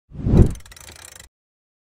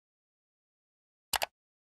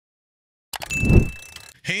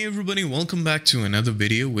Hey everybody, welcome back to another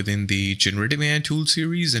video within the Generative AI tool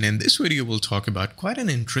series, and in this video we'll talk about quite an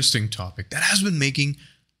interesting topic that has been making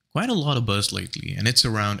quite a lot of buzz lately, and it's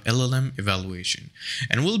around LLM evaluation.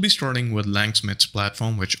 And we'll be starting with LangSmith's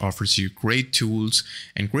platform, which offers you great tools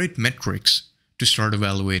and great metrics to start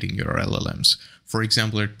evaluating your LLMs. For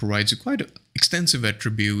example, it provides you quite extensive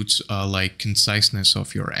attributes like conciseness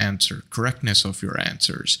of your answer, correctness of your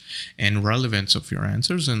answers, and relevance of your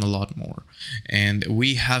answers, and a lot more. And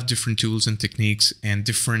we have different tools and techniques and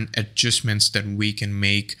different adjustments that we can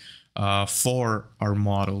make for our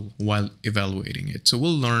model while evaluating it. So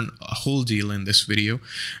we'll learn a whole deal in this video.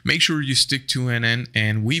 Make sure you stick to an end,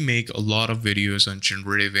 and we make a lot of videos on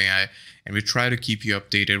generative AI, and we try to keep you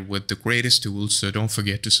updated with the greatest tools, so don't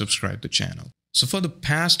forget to subscribe to the channel. So for the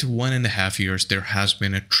past 1.5 years, there has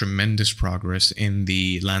been a tremendous progress in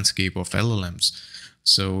the landscape of LLMs.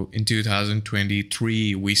 So in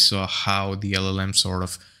 2023, we saw how the LLM sort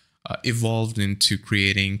of evolved into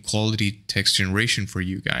creating quality text generation for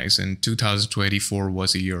you guys. And 2024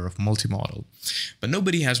 was a year of multimodal. But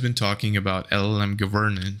nobody has been talking about LLM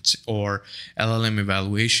governance or LLM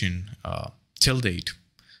evaluation till date.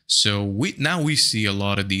 So now we see a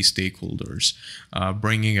lot of these stakeholders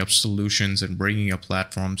bringing up solutions and bringing up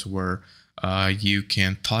platforms where you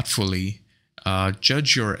can thoughtfully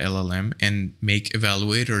judge your LLM and make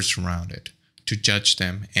evaluators around it to judge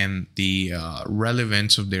them and the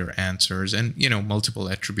relevance of their answers, and multiple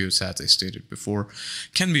attributes, as I stated before,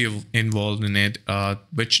 can be involved in it,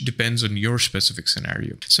 which depends on your specific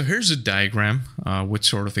scenario. So here's a diagram which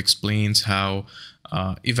sort of explains how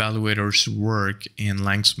evaluators work in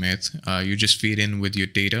LangSmith. You just feed in with your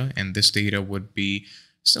data, and this data would be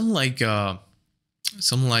some like the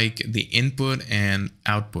input and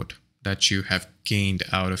output that you have gained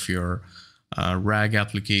out of your RAG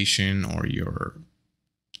application or your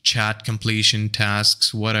chat completion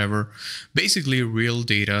tasks, whatever. Basically real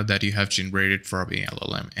data that you have generated from the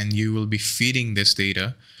LLM, and you will be feeding this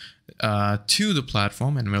data to the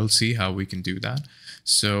platform, and we'll see how we can do that.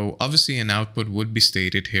 So obviously an output would be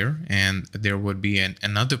stated here, and there would be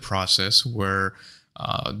another process where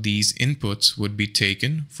these inputs would be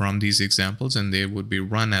taken from these examples, and they would be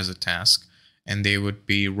run as a task, and they would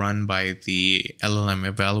be run by the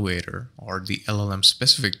LLM evaluator or the LLM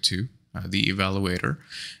specific to the evaluator.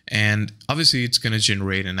 And obviously it's going to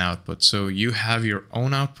generate an output. So you have your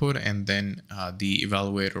own output, and then the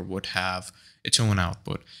evaluator would have its own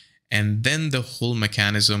output. And then the whole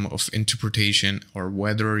mechanism of interpretation, or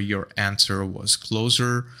whether your answer was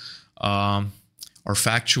closer or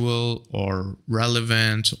factual or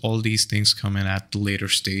relevant, all these things come in at the later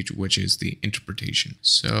stage, which is the interpretation.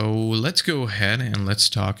 So let's go ahead and let's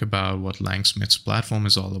talk about what LangSmith's platform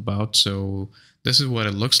is all about. So this is what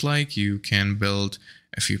it looks like. You can build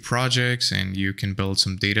a few projects, and you can build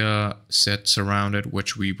some data sets around it,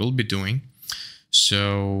 which we will be doing.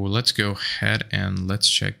 So let's go ahead and let's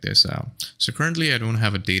check this out. So currently I don't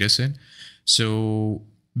have a data set. So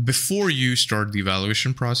before you start the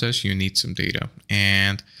evaluation process, you need some data.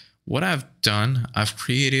 And what I've done, I've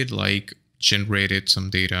generated some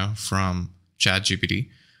data from ChatGPT,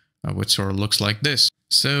 which sort of looks like this.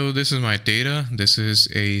 So this is my data. This is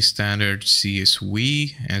a standard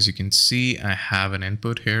CSV. As you can see, I have an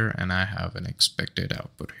input here and I have an expected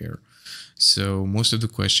output here. So most of the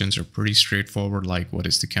questions are pretty straightforward, like what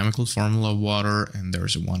is the chemical formula of water? And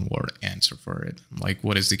there's a one-word answer for it. Like,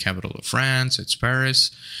 what is the capital of France? It's Paris.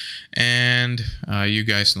 And you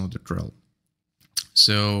guys know the drill.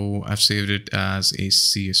 So I've saved it as a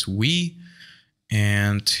CSV.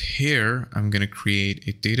 And here I'm going to create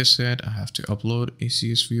a data set. I have to upload a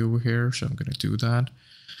CSV over here. So I'm going to do that.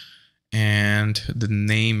 And the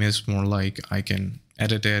name is more like I can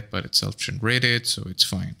edit it, but it's self-generated, so it's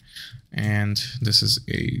fine. And this is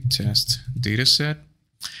a test data set,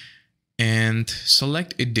 and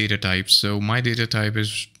select a data type. So my data type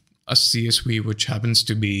is a CSV, which happens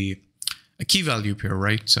to be a key value pair,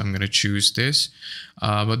 right? So I'm going to choose this,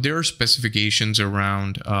 but there are specifications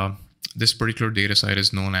around this particular data type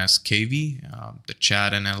is known as KV. The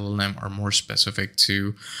chat and LLM are more specific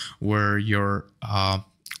to where your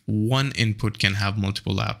one input can have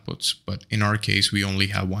multiple outputs, but in our case we only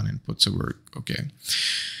have one input, so we're okay.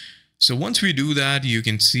 So once we do that, you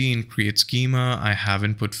can see in create schema I have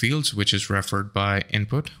input fields, which is referred by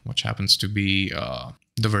input, which happens to be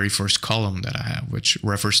the very first column that I have, which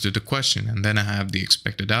refers to the question. And then I have the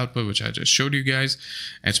expected output, which I just showed you guys.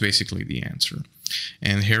 It's basically the answer.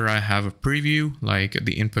 And here I have a preview, like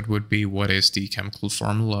the input would be what is the chemical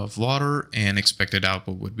formula of water, and expected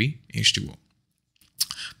output would be H2O.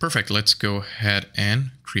 Perfect. Let's go ahead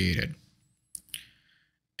and create it.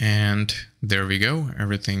 And there we go.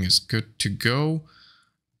 Everything is good to go.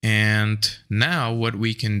 And now what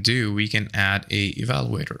we can do, we can add a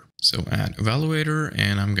evaluator. So add evaluator,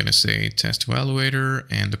 and I'm going to say test evaluator,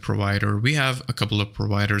 and the provider. We have a couple of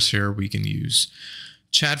providers here. We can use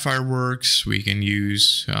Chat Fireworks. We can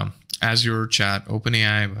use Azure Chat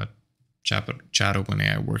OpenAI, but Chat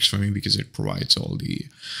OpenAI works for me because it provides all the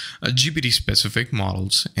GPT specific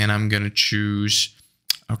models. And I'm going to choose,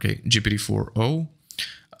 okay, GPT-4o.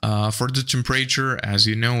 For the temperature, as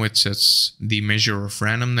you know, it sets the measure of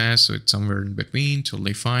randomness, so it's somewhere in between,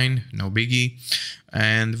 totally fine, no biggie.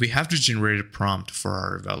 And we have to generate a prompt for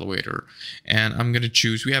our evaluator. And I'm going to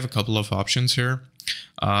choose, we have a couple of options here.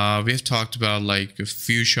 We have talked about like a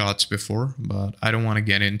few shots before, but I don't want to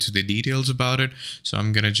get into the details about it. So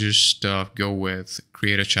I'm going to just go with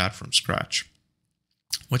create a chat from scratch.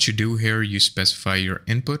 What you do here, you specify your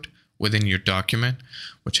input within your document,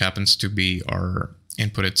 which happens to be our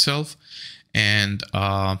input itself, and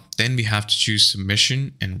then we have to choose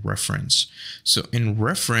submission and reference. So in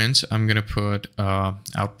reference, I'm going to put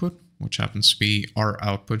output, which happens to be our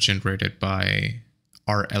output generated by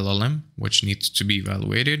our LLM, which needs to be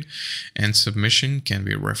evaluated, and submission can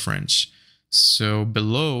be a reference. So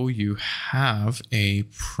below you have a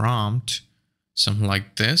prompt, something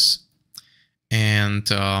like this, and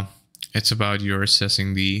it's about your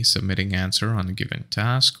assessing the submitting answer on a given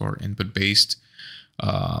task or input based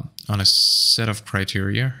on a set of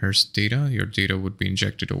criteria. Here's data. Your data would be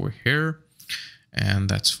injected over here, and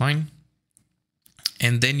that's fine.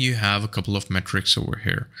 And then you have a couple of metrics over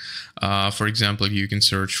here. For example, you can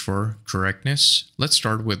search for correctness. Let's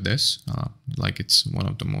start with this, like it's one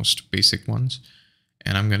of the most basic ones.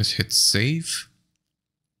 And I'm going to hit save.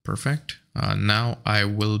 Perfect. Now I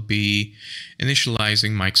will be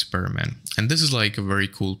initializing my experiment. And this is like a very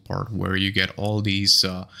cool part where you get all these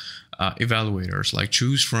evaluators, like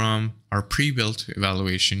choose from our pre-built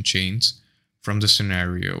evaluation chains from the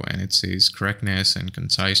scenario, and it says correctness and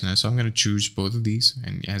conciseness. So I'm going to choose both of these,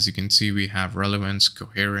 and as you can see, we have relevance,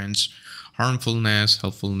 coherence, harmfulness,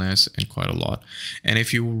 helpfulness, and quite a lot. And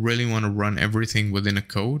if you really want to run everything within a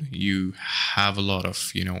code, you have a lot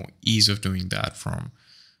of ease of doing that from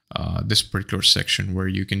this particular section, where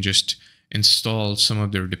you can just install some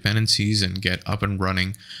of their dependencies and get up and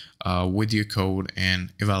running with your code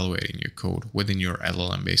and evaluating your code within your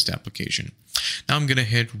LLM based application. Now I'm going to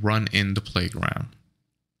hit run in the playground.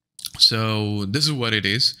 So this is what it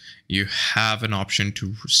is. You have an option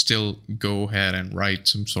to still go ahead and write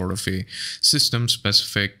some sort of a system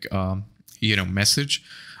specific message.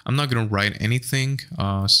 I'm not going to write anything.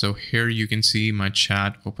 So here you can see my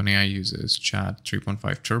chat. OpenAI uses chat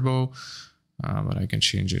 3.5 turbo, but I can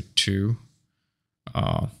change it to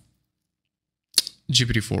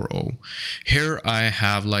GPT-4o. Here I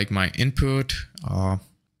have like my input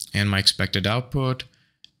and my expected output,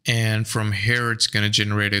 and from here it's going to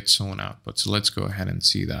generate its own output. So let's go ahead and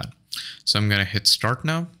see that. So I'm going to hit start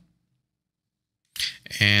now,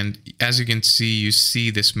 and as you can see, you see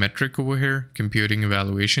this metric over here, computing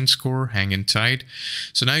evaluation score, hanging tight.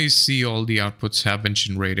 So now you see all the outputs have been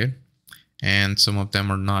generated, and some of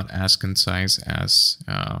them are not as concise as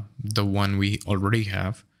the one we already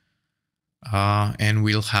have. And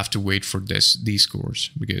we'll have to wait for these scores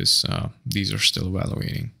because these are still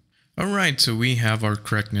evaluating. All right, so we have our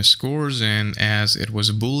correctness scores, and as it was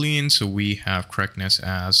a Boolean, so we have correctness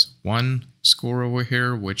as 1 score over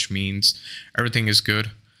here, which means everything is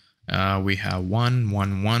good. We have 1,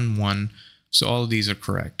 1, 1, 1. So all of these are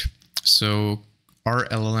correct. So our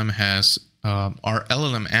LLM has our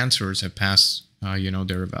LLM answers have passed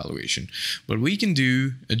their evaluation. What we can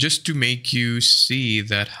do just to make you see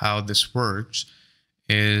that how this works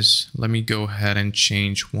is, let me go ahead and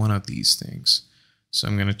change one of these things. So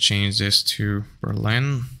I'm going to change this to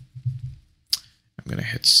Berlin. I'm going to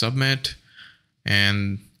hit submit,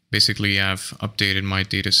 and basically I've updated my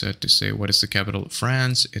dataset to say what is the capital of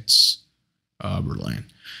France. It's Berlin.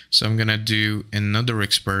 So I'm going to do another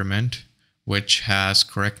experiment which has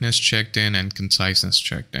correctness checked in and conciseness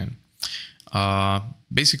checked in.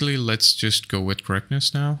 Basically, let's just go with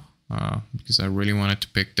correctness now because I really wanted to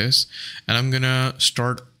pick this. And I'm going to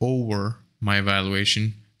start over my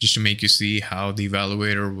evaluation just to make you see how the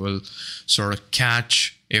evaluator will sort of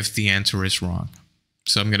catch if the answer is wrong.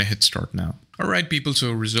 So I'm going to hit start now. All right, people,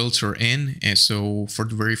 so results are in. And so for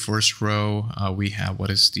the very first row, we have what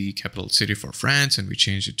is the capital city for France, and we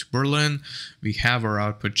changed it to Berlin. We have our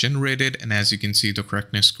output generated, and as you can see, the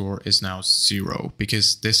correctness score is now 0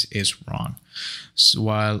 because this is wrong. So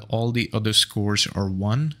while all the other scores are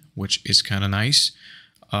 1, which is kind of nice.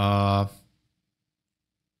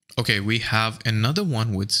 Okay, we have another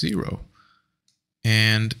one with 0.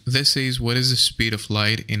 And this says what is the speed of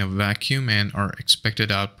light in a vacuum, and our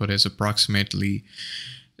expected output is approximately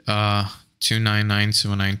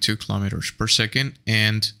 299,792 kilometers per second.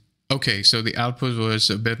 And okay, so the output was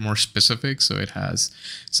a bit more specific. So it has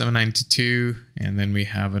 792, and then we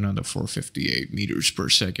have another 458 meters per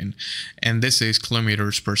second. And this is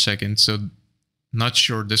kilometers per second. So not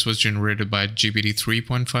sure, this was generated by GPT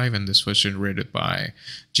 3.5 and this was generated by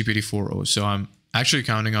GPT 4.0. So I'm actually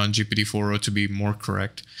counting on GPT 4.0 to be more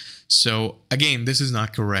correct. So again, this is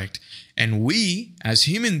not correct. And we as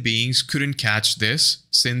human beings couldn't catch this,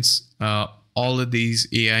 since all of these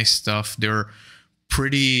AI stuff, they're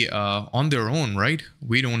pretty on their own, right?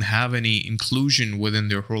 We don't have any inclusion within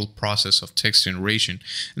their whole process of text generation.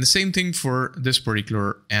 And the same thing for this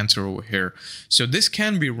particular answer over here. So this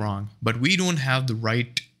can be wrong, but we don't have the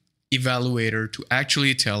right evaluator to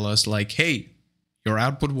actually tell us like, hey, your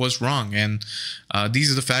output was wrong, and these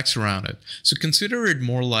are the facts around it. So consider it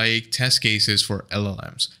more like test cases for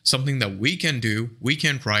LLMs, something that we can do, we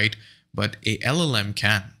can write, but a LLM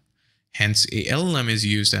can. Hence, a LLM is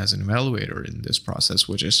used as an evaluator in this process,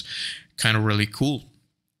 which is kind of really cool.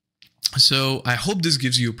 So I hope this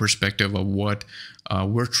gives you a perspective of what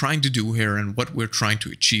we're trying to do here and what we're trying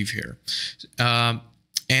to achieve here.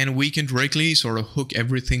 And we can directly sort of hook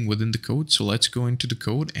everything within the code. So let's go into the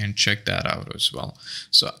code and check that out as well.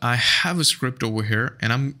 So I have a script over here,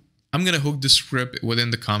 and I'm going to hook the script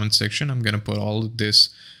within the comment section. I'm going to put all of this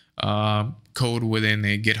code within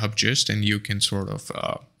a GitHub gist, and you can sort of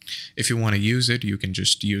if you want to use it, you can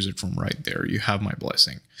just use it from right there. You have my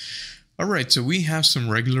blessing. All right, so we have some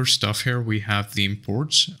regular stuff here. We have the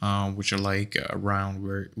imports, which are like around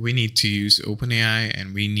where we need to use OpenAI,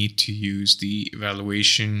 and we need to use the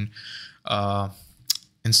evaluation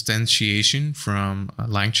instantiation from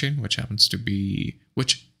LangChain, which happens to be,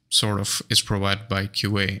 which sort of is provided by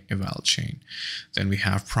QA Evaluator. Then we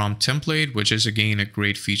have prompt template, which is again a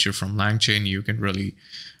great feature from LangChain. You can really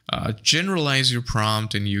generalize your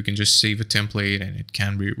prompt, and you can just save a template and it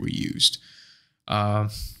can be reused.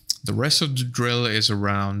 The rest of the drill is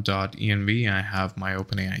around .env. I have my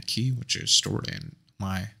OpenAI key, which is stored in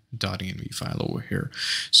my .env file over here.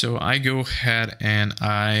 So I go ahead and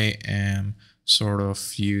I am sort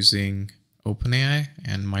of using OpenAI,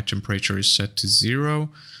 and my temperature is set to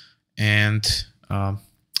 0. And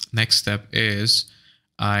next step is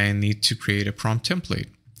I need to create a prompt template.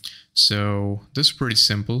 So this is pretty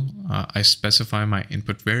simple. I specify my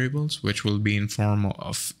input variables, which will be in form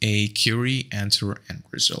of a query, answer, and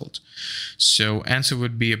result. So answer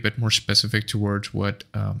would be a bit more specific towards what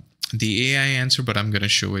the AI answer, but I'm going to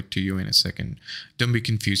show it to you in a second. Don't be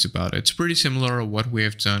confused about it. It's pretty similar to what we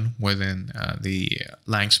have done within the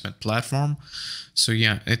LangSmith platform. So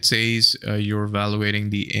yeah, it says you're evaluating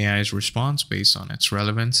the AI's response based on its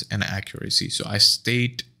relevance and accuracy. So I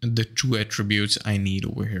state the two attributes I need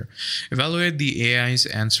over here. Evaluate the AI's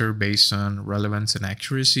answer based on relevance and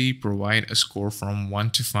accuracy. Provide a score from 1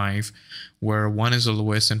 to 5, where 1 is the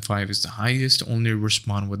lowest and 5 is the highest. Only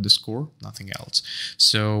respond with the score, nothing else.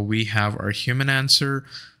 So we have our human answer.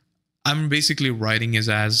 I'm basically writing it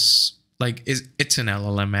as like it's an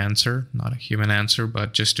LLM answer, not a human answer,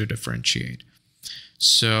 but just to differentiate.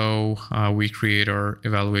 So we create our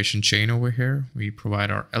evaluation chain over here. We provide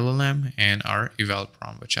our LLM and our eval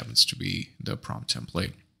prompt, which happens to be the prompt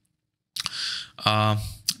template.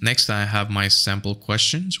 Next, I have my sample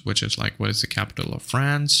questions, which is like, what is the capital of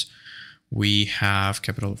France? We have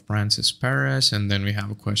capital of France is Paris, and then we have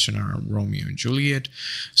a question around Romeo and Juliet.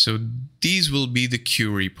 So these will be the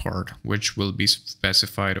query part, which will be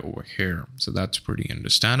specified over here. So that's pretty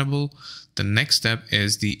understandable. The next step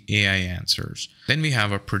is the AI answers. Then we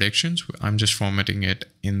have our predictions. I'm just formatting it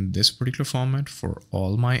in this particular format for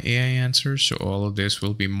all my AI answers. So all of this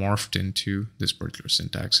will be morphed into this particular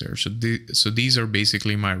syntax here. So these are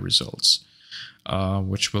basically my results,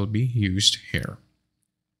 which will be used here.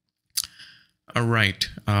 All right,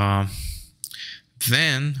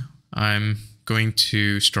 then I'm going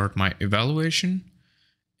to start my evaluation,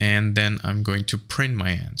 and then I'm going to print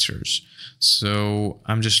my answers. So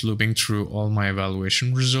I'm just looping through all my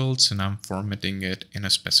evaluation results, and I'm formatting it in a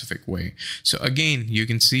specific way. So again, you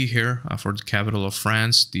can see here for the capital of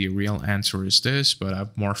France, the real answer is this, but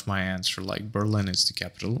I've morphed my answer like Berlin is the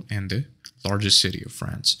capital and the largest city of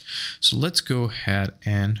France. So let's go ahead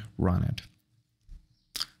and run it.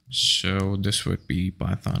 So this would be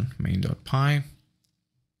Python main.py.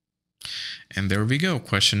 And there we go.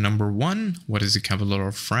 Question number 1. What is the capital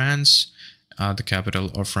of France? The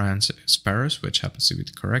capital of France is Paris, which happens to be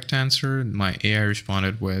the correct answer. My AI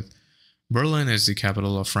responded with Berlin is the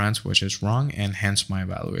capital of France, which is wrong. And hence my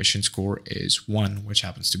evaluation score is 1, which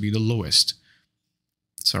happens to be the lowest.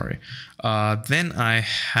 Sorry. Then I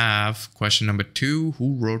have question number 2,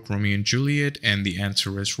 who wrote Romeo and Juliet? And the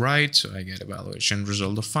answer is right. So I get evaluation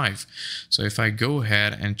result of 5. So if I go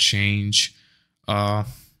ahead and change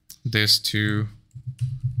this to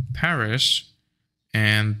Paris,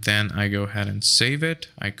 and then I go ahead and save it,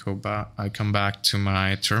 I come back to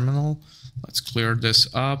my terminal. Let's clear this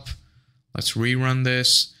up. Let's rerun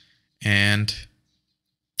this. And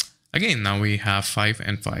again, now we have 5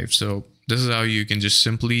 and 5. So this is how you can just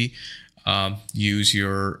simply use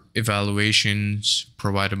your evaluations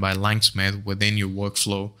provided by LangSmith within your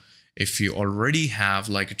workflow. If you already have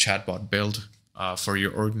like a chatbot built for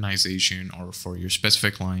your organization or for your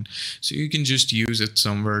specific line, so you can just use it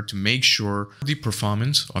somewhere to make sure the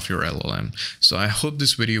performance of your LLM. So I hope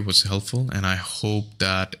this video was helpful, and I hope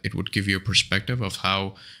that it would give you a perspective of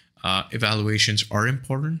how evaluations are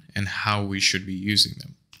important and how we should be using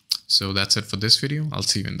them. So that's it for this video. I'll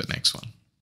see you in the next one.